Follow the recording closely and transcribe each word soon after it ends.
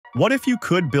What if you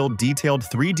could build detailed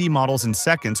 3D models in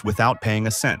seconds without paying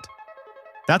a cent?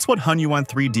 That's what Hunyuan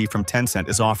 3D from Tencent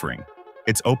is offering.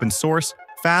 It's open source,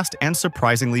 fast, and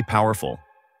surprisingly powerful.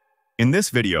 In this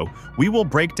video, we will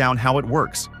break down how it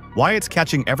works, why it's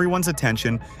catching everyone's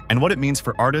attention, and what it means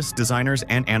for artists, designers,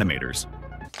 and animators.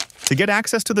 To get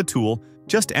access to the tool,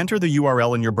 just enter the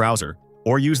URL in your browser,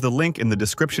 or use the link in the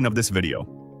description of this video.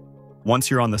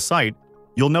 Once you're on the site,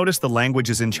 you'll notice the language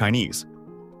is in Chinese.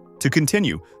 To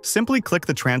continue, simply click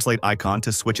the translate icon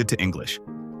to switch it to English.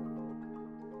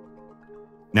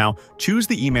 Now, choose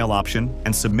the email option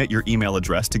and submit your email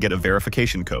address to get a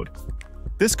verification code.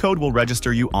 This code will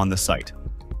register you on the site.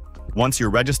 Once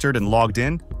you're registered and logged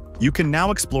in, you can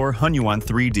now explore Hunyuan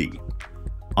 3D.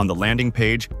 On the landing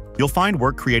page, you'll find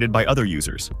work created by other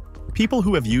users, people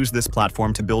who have used this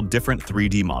platform to build different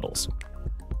 3D models.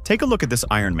 Take a look at this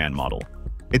Iron Man model.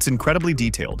 It's incredibly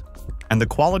detailed, and the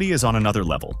quality is on another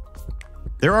level.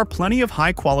 There are plenty of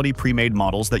high-quality pre-made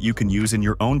models that you can use in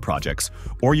your own projects,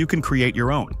 or you can create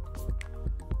your own.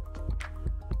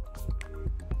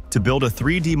 To build a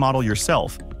 3D model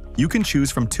yourself, you can choose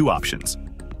from two options: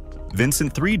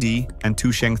 Vincent 3D and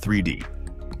Tusheng 3D.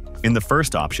 In the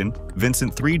first option,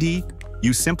 Vincent 3D,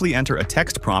 you simply enter a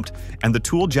text prompt and the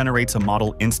tool generates a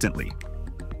model instantly.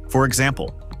 For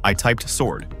example, I typed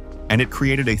sword, and it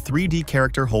created a 3D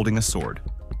character holding a sword.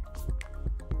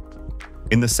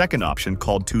 In the second option,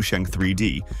 called Tusheng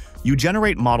 3D, you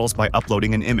generate models by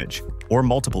uploading an image, or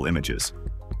multiple images.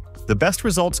 The best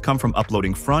results come from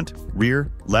uploading front, rear,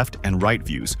 left, and right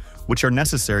views, which are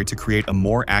necessary to create a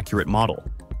more accurate model.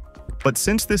 But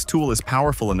since this tool is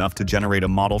powerful enough to generate a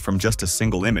model from just a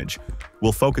single image,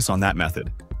 we'll focus on that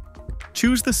method.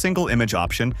 Choose the single image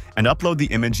option and upload the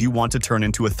image you want to turn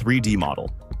into a 3D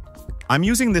model. I'm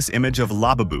using this image of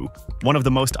Labubu, one of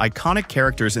the most iconic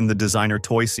characters in the designer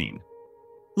toy scene.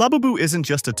 Labubu isn't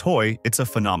just a toy, it's a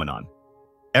phenomenon.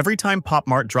 Every time Pop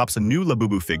Mart drops a new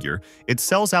Labubu figure, it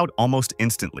sells out almost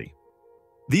instantly.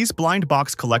 These blind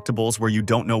box collectibles where you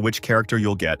don't know which character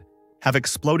you'll get have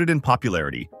exploded in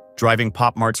popularity, driving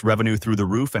Pop Mart's revenue through the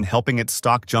roof and helping its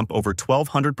stock jump over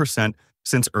 1,200%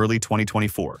 since early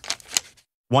 2024.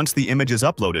 Once the image is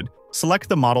uploaded, select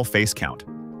the model face count.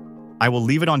 I will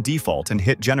leave it on default and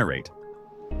hit Generate.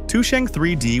 Tusheng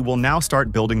 3D will now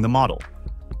start building the model.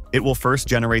 It will first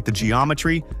generate the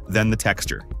geometry, then the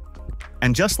texture.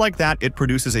 And just like that, it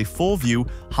produces a full-view,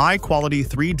 high-quality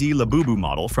 3D Labubu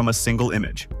model from a single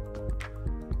image.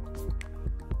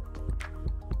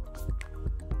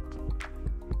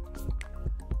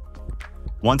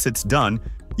 Once it's done,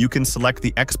 you can select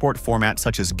the export format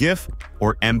such as GIF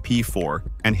or MP4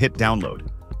 and hit Download.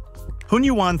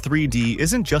 Hunyuan 3D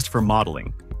isn't just for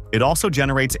modeling. It also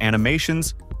generates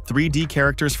animations, 3D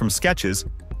characters from sketches,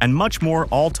 and much more,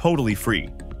 all totally free.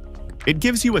 It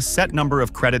gives you a set number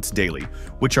of credits daily,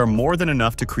 which are more than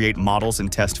enough to create models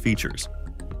and test features.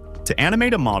 To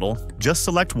animate a model, just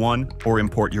select one or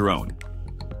import your own.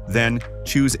 Then,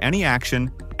 choose any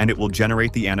action, and it will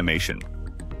generate the animation.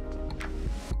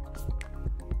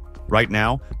 Right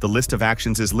now, the list of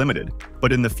actions is limited,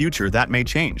 but in the future that may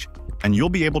change, and you'll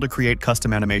be able to create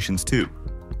custom animations too.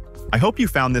 I hope you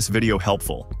found this video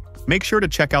helpful. Make sure to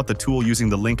check out the tool using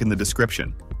the link in the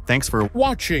description. Thanks for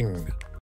watching.